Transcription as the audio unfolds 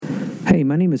Hey,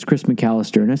 my name is Chris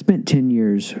McAllister, and I spent 10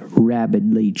 years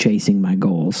rabidly chasing my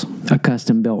goals. A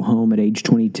custom-built home at age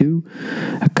 22,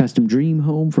 a custom dream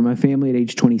home for my family at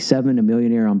age 27, a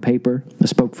millionaire on paper. I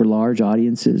spoke for large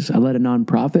audiences. I led a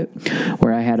nonprofit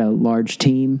where I had a large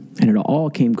team, and it all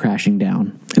came crashing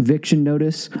down. Eviction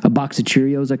notice, a box of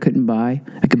Cheerios I couldn't buy.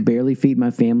 I could barely feed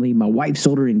my family. My wife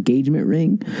sold her engagement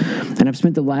ring. And I've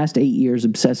spent the last 8 years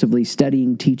obsessively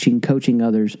studying, teaching, coaching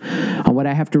others on what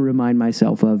I have to remind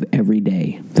myself of every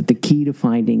day, that the key to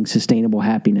finding sustainable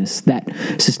happiness, that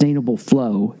sustainable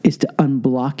flow, is to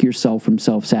unblock yourself from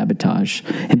self-sabotage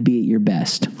and be at your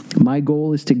best. My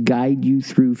goal is to guide you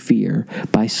through fear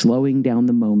by slowing down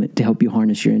the moment to help you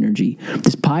harness your energy.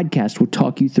 This podcast will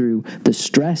talk you through the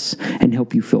stress and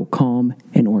help you feel calm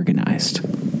and organized.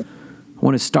 I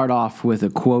want to start off with a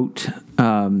quote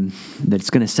that's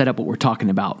going to set up what we're talking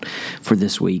about for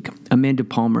this week. Amanda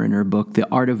Palmer, in her book, The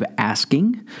Art of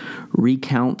Asking,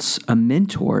 recounts a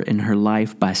mentor in her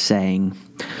life by saying,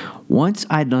 "Once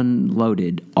I'd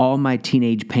unloaded all my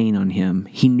teenage pain on him,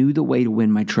 he knew the way to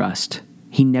win my trust.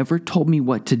 He never told me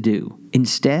what to do.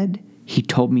 Instead, he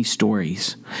told me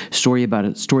stories. Stories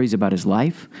about his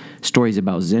life, stories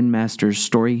about Zen masters,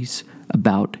 stories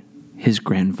about his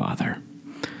grandfather."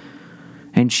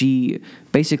 And she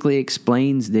basically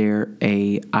explains there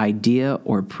a idea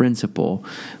or principle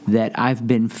that I've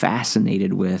been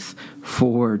fascinated with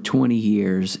for 20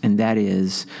 years, and that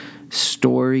is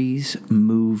stories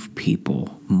move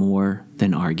people more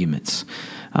than arguments.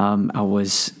 I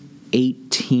was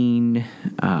 18,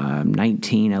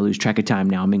 19, I lose track of time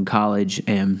now. I'm in college,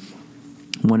 and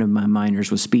one of my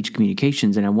minors was speech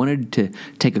communications, and I wanted to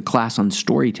take a class on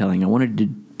storytelling. I wanted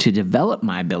to develop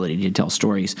my ability to tell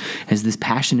stories. As this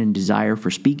passion and desire for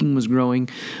speaking was growing,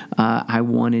 I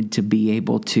wanted to be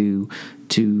able to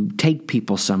take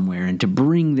people somewhere and to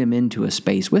bring them into a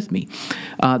space with me.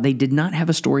 They did not have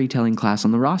a storytelling class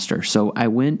on the roster, so I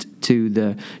went to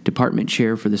the department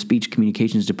chair for the speech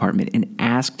communications department and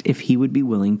asked if he would be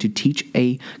willing to teach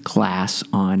a class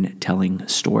on telling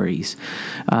stories.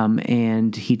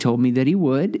 And he told me that he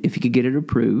would if he could get it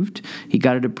approved. He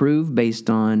got it approved based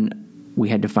on we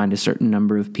had to find a certain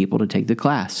number of people to take the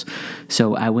class.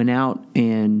 So I went out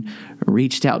and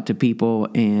reached out to people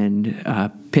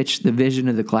and pitched the vision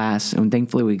of the class, and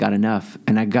thankfully we got enough.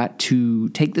 And I got to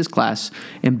take this class,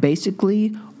 and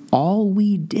basically all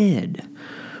we did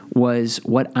was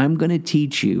what I'm going to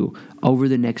teach you over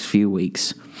the next few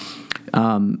weeks.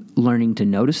 Learning to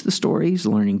notice the stories,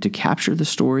 learning to capture the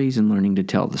stories, and learning to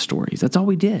tell the stories. That's all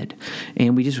we did.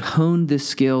 And we just honed this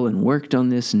skill and worked on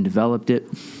this and developed it.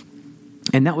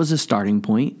 And that was a starting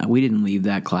point. We didn't leave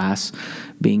that class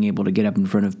being able to get up in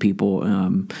front of people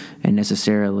and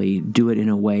necessarily do it in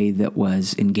a way that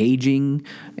was engaging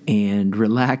and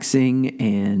relaxing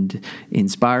and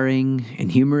inspiring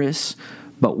and humorous.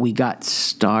 But we got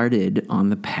started on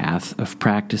the path of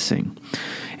practicing.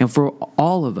 And for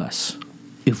all of us,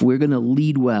 if we're going to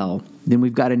lead well, then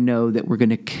we've got to know that we're going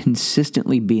to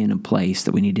consistently be in a place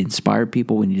that we need to inspire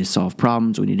people, we need to solve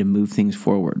problems, we need to move things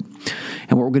forward.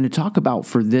 And what we're going to talk about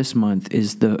for this month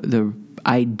is the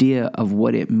idea of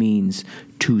what it means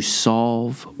to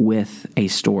solve with a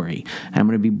story. And I'm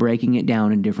going to be breaking it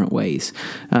down in different ways.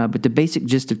 But the basic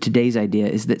gist of today's idea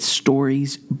is that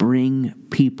stories bring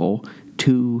people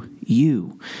to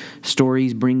you.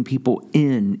 Stories bring people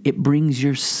in. It brings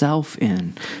yourself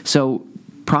in. So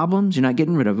problems, you're not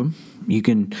getting rid of them. You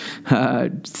can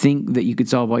think that you could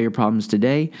solve all your problems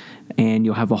today, and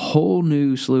you'll have a whole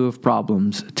new slew of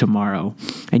problems tomorrow.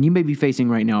 And you may be facing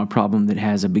right now a problem that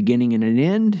has a beginning and an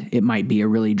end. It might be a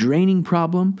really draining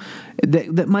problem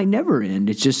that might never end.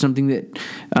 It's just something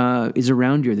that is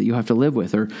around you that you have to live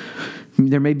with. Or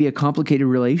there may be a complicated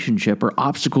relationship or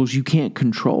obstacles you can't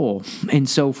control. And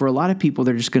so for a lot of people,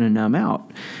 they're just going to numb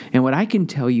out. And what I can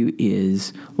tell you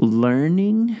is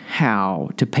learning how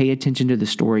to pay attention to the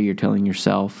story you're telling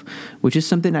yourself, which is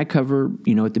something I cover,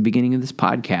 at the beginning of this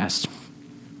podcast.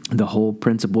 The whole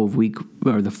principle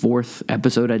of the fourth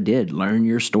episode I did, learn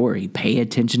your story, pay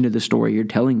attention to the story you're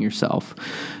telling yourself,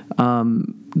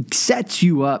 sets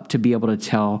you up to be able to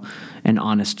tell an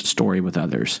honest story with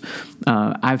others.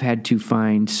 I've had to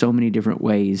find so many different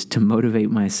ways to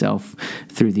motivate myself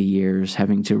through the years,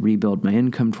 having to rebuild my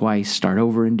income twice, start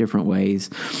over in different ways.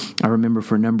 I remember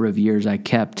for a number of years I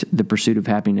kept The Pursuit of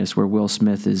Happiness, where Will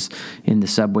Smith is in the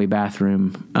subway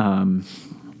bathroom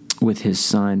with his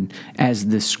son as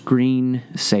the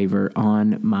screensaver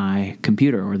on my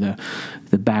computer, or the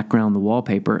background, the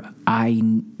wallpaper.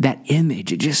 That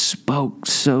image, it just spoke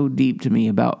so deep to me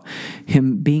about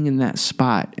him being in that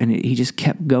spot, and he just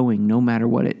kept going no matter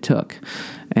what it took.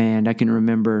 And I can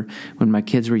remember when my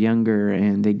kids were younger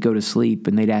and they'd go to sleep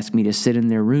and they'd ask me to sit in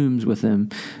their rooms with them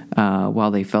while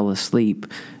they fell asleep,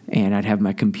 and I'd have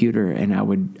my computer and I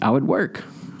would work,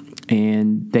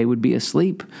 and they would be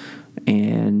asleep.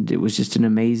 And it was just an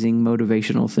amazing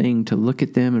motivational thing to look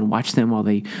at them and watch them while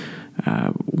they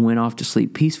went off to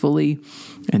sleep peacefully,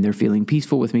 and they're feeling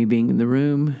peaceful with me being in the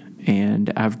room.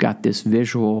 And I've got this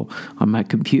visual on my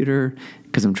computer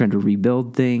because I'm trying to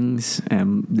rebuild things,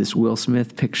 this Will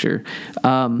Smith picture.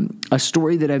 A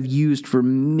story that I've used for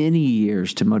many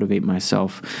years to motivate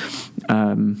myself.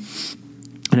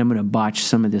 And I'm going to botch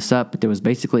some of this up, but there was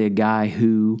basically a guy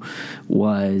who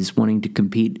was wanting to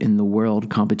compete in the world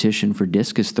competition for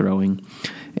discus throwing.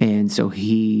 And so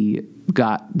he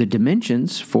got the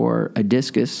dimensions for a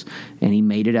discus, and he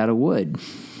made it out of wood.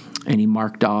 And he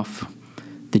marked off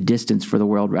the distance for the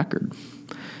world record.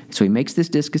 So he makes this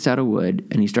discus out of wood,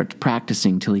 and he starts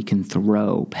practicing till he can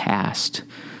throw past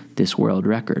this world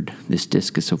record, this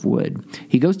discus of wood.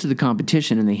 He goes to the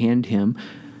competition, and they hand him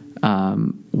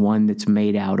one that's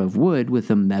made out of wood with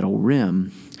a metal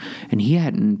rim. And he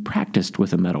hadn't practiced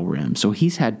with a metal rim, so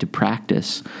he's had to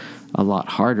practice a lot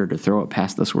harder to throw it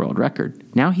past this world record.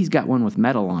 Now he's got one with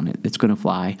metal on it that's going to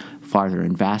fly farther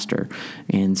and faster.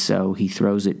 And so he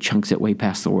throws it, chunks it way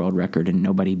past the world record, and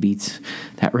nobody beats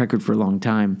that record for a long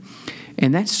time.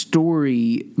 And that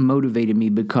story motivated me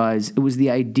because it was the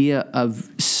idea of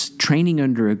training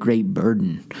under a great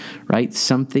burden, right?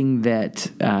 Something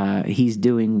that he's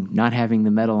doing, not having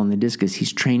the metal on the discus.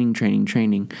 He's training,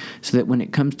 so that when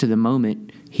it comes to the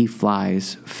moment, he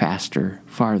flies faster,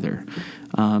 farther.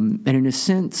 And in a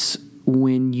sense,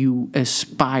 when you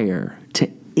aspire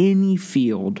to any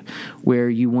field where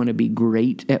you want to be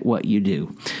great at what you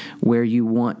do, where you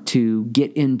want to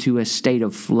get into a state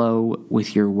of flow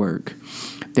with your work,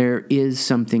 there is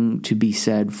something to be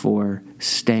said for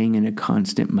staying in a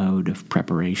constant mode of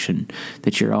preparation,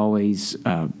 that you're always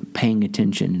paying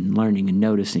attention and learning and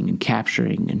noticing and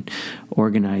capturing and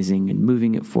organizing and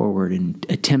moving it forward and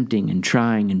attempting and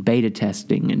trying and beta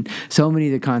testing and so many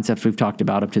of the concepts we've talked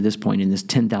about up to this point in this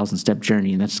 10,000 step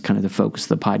journey. And that's kind of the focus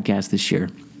of the podcast this year.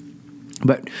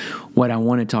 But what I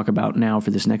want to talk about now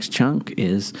for this next chunk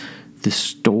is the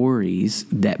stories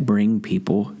that bring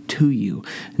people to you.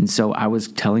 And so I was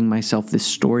telling myself this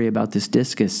story about this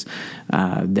discus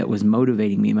that was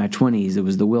motivating me in my 20s. It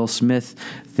was the Will Smith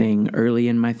thing early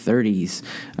in my 30s.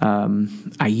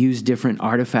 I use different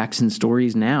artifacts and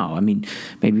stories now. I mean,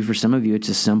 maybe for some of you it's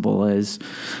as simple as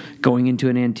going into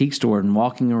an antique store and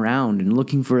walking around and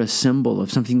looking for a symbol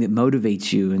of something that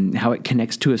motivates you and how it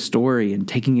connects to a story and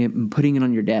taking it and putting it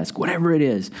on your desk, whatever it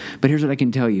is. But here's what I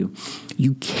can tell you.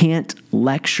 You can't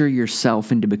lecture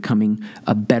yourself into becoming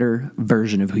a better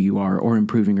version of who you are or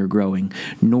improving or growing,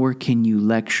 nor can you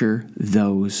lecture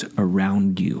those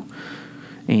around you.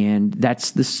 And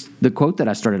that's the quote that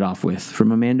I started off with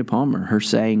from Amanda Palmer, her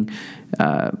saying,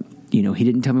 he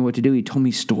didn't tell me what to do. He told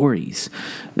me stories.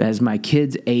 As my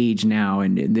kids age now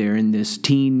and they're in this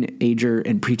teenager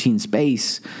and preteen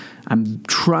space, I'm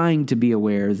trying to be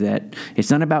aware that it's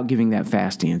not about giving that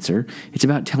fast answer. It's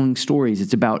about telling stories.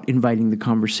 It's about inviting the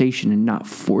conversation and not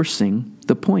forcing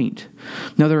the point.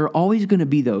 Now, there are always going to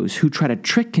be those who try to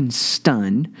trick and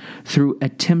stun through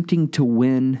attempting to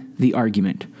win the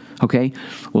argument. Okay?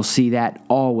 We'll see that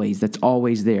always. That's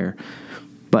always there.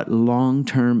 But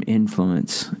long-term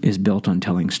influence is built on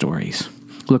telling stories.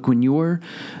 Look, when you're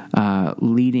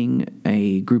leading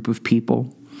a group of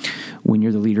people, when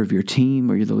you're the leader of your team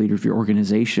or you're the leader of your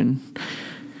organization,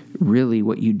 really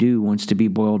what you do wants to be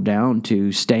boiled down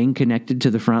to staying connected to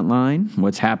the front line,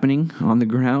 what's happening on the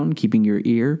ground, keeping your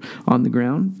ear on the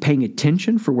ground, paying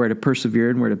attention for where to persevere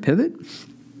and where to pivot,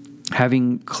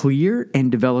 having clear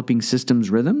and developing systems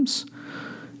rhythms,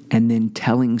 and then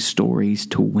telling stories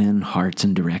to win hearts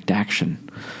and direct action.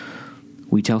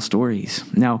 We tell stories.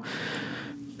 Now,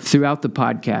 throughout the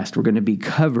podcast, we're going to be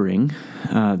covering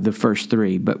the first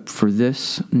three, but for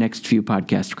this next few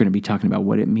podcasts, we're going to be talking about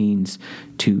what it means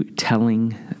to tell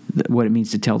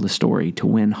the story, to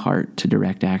win heart, to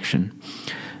direct action.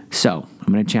 So,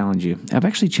 I'm going to challenge you. I've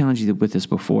actually challenged you with this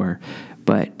before,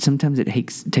 but sometimes it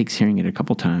takes hearing it a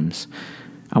couple times.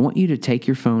 I want you to take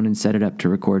your phone and set it up to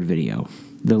record video.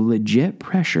 The legit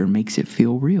pressure makes it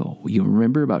feel real. You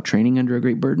remember about training under a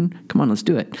great burden? Come on, let's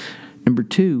do it. Number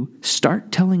 2,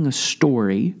 start telling a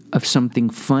story of something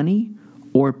funny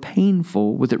or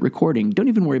painful with it recording. Don't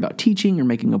even worry about teaching or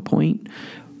making a point.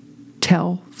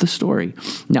 Tell the story.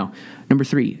 Now, number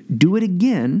 3, do it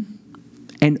again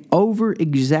and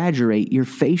over-exaggerate your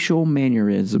facial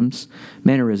mannerisms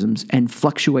and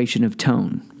fluctuation of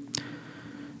tone.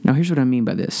 Now, here's what I mean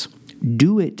by this.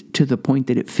 Do it to the point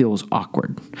that it feels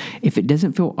awkward. If it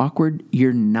doesn't feel awkward,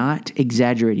 you're not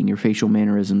exaggerating your facial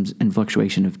mannerisms and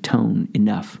fluctuation of tone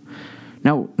enough.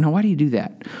 Now, why do you do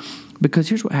that? Because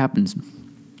here's what happens.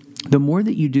 The more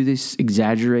that you do this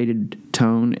exaggerated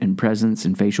tone and presence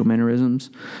and facial mannerisms,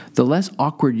 the less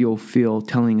awkward you'll feel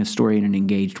telling a story in an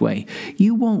engaged way.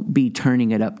 You won't be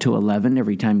turning it up to 11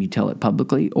 every time you tell it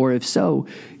publicly, or if so,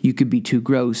 you could be too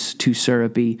gross, too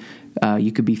syrupy.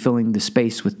 You could be filling the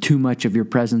space with too much of your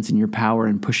presence and your power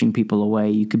and pushing people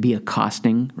away. You could be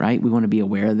accosting, right? We want to be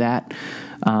aware of that.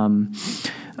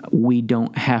 We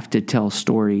don't have to tell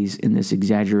stories in this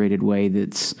exaggerated way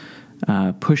that's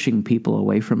pushing people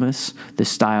away from us. The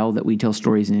style that we tell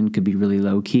stories in could be really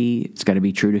low key. It's got to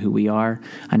be true to who we are.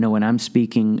 I know when I'm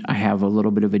speaking, I have a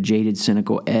little bit of a jaded,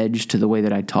 cynical edge to the way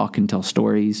that I talk and tell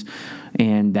stories.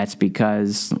 And that's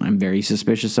because I'm very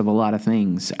suspicious of a lot of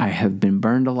things. I have been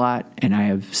burned a lot, and I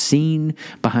have seen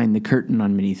behind the curtain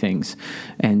on many things.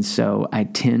 And so I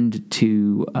tend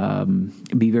to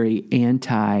be very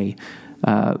anti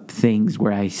things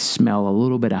where I smell a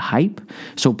little bit of hype.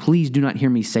 So please do not hear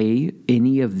me say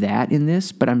any of that in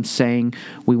this, but I'm saying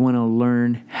we want to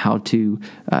learn how to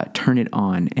turn it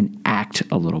on and act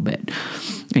a little bit.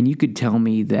 And you could tell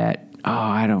me that,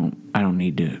 I don't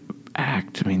need to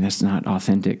act. I mean, that's not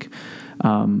authentic.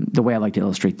 The way I like to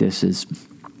illustrate this is,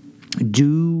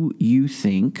 do you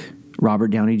think Robert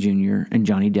Downey Jr. and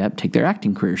Johnny Depp take their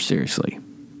acting careers seriously?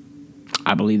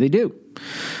 I believe they do.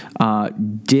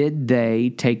 Did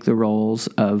they take the roles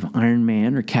of Iron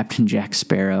Man or Captain Jack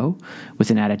Sparrow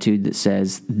with an attitude that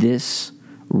says, this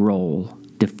role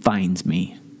defines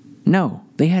me? No,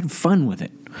 they had fun with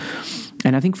it.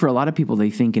 And I think for a lot of people,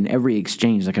 they think in every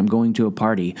exchange, like I'm going to a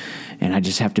party and I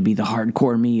just have to be the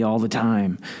hardcore me all the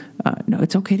time. No,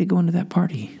 it's okay to go into that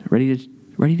party ready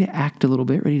to act a little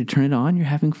bit, ready to turn it on. You're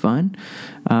having fun.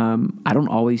 I don't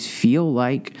always feel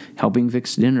like helping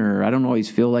fix dinner. I don't always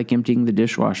feel like emptying the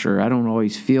dishwasher. I don't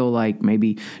always feel like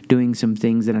maybe doing some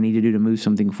things that I need to do to move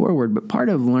something forward. But part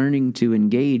of learning to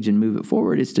engage and move it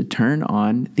forward is to turn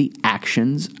on the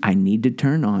actions I need to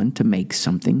turn on to make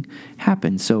something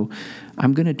happen. So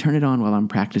I'm going to turn it on while I'm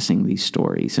practicing these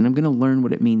stories. And I'm going to learn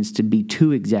what it means to be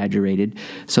too exaggerated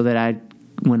so that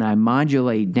when I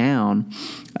modulate down,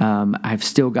 I've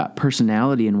still got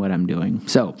personality in what I'm doing.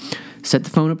 So set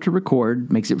the phone up to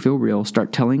record, makes it feel real.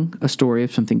 Start telling a story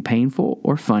of something painful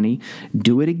or funny.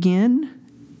 Do it again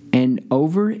and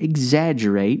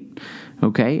over-exaggerate,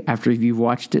 okay, after you've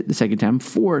watched it the second time.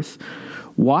 4th,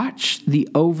 watch the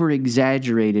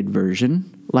over-exaggerated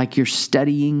version like you're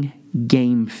studying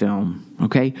game film,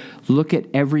 okay? Look at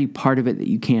every part of it that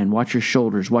you can. Watch your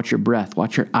shoulders, watch your breath,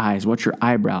 watch your eyes, watch your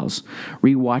eyebrows.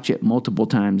 Rewatch it multiple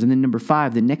times. And then number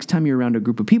 5, the next time you're around a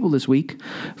group of people this week,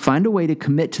 find a way to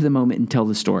commit to the moment and tell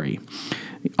the story.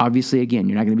 Obviously, again,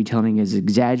 you're not going to be telling as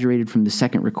exaggerated from the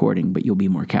second recording, but you'll be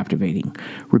more captivating.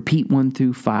 Repeat 1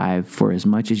 through 5 for as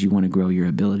much as you want to grow your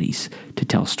abilities to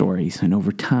tell stories. And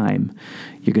over time,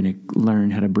 you're going to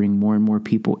learn how to bring more and more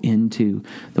people into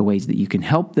the ways that you can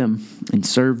help them and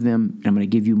serve them. And I'm going to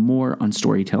give you more on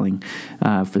storytelling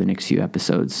for the next few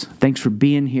episodes. Thanks for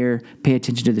being here. Pay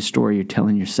attention to the story you're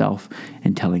telling yourself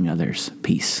and telling others.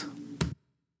 Peace.